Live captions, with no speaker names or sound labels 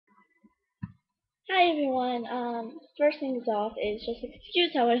Hi everyone. First things off is just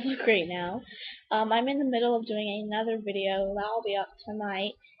excuse how I look right now. I'm in the middle of doing another video that'll be up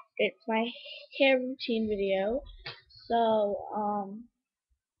tonight. It's my hair routine video. So,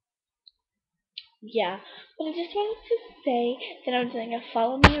 yeah. But I just wanted to say that I'm doing a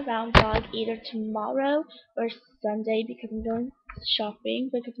follow me around vlog either tomorrow or Sunday because I'm going shopping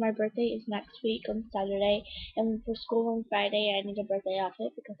because my birthday is next week on Saturday and for school on Friday I need a birthday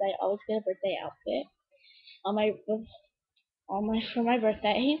outfit because I always get a birthday outfit on my for my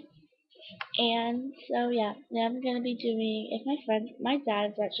birthday. And so yeah, now I'm gonna be doing if my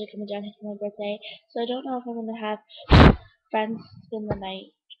dad is actually coming down here for my birthday, so I don't know if I'm gonna have friends spend the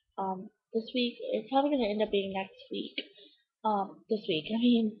night this week. It's probably gonna end up being next week. This week. I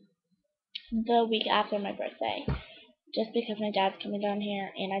mean the week after my birthday. Just because my dad's coming down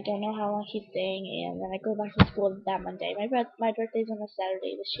here and I don't know how long he's staying and then I go back to school that Monday. My birthday's on a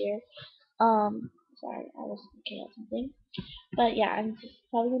Saturday this year. Sorry, I was looking at something. But yeah, I'm just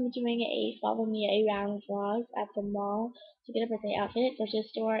probably gonna be doing a follow me around vlog at the mall to get a birthday outfit. There's a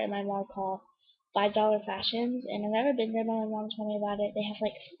store in my mall called $5 Fashions, and I've never been there, but my mom told me about it. They have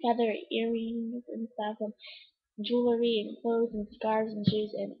like feather earrings and stuff, and jewelry and clothes and scarves and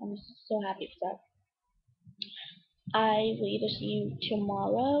shoes, and I'm just so happy for that. I will either see you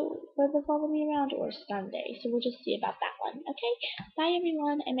tomorrow for the follow me around or Sunday, so we'll just see about that one. Okay, bye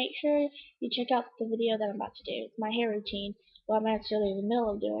everyone, and make sure you check out the video that I'm about to do. It's my hair routine, what I'm actually in the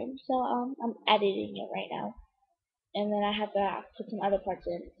middle of doing. So I'm editing it right now, and then I have to put some other parts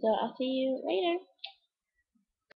in. So I'll see you later.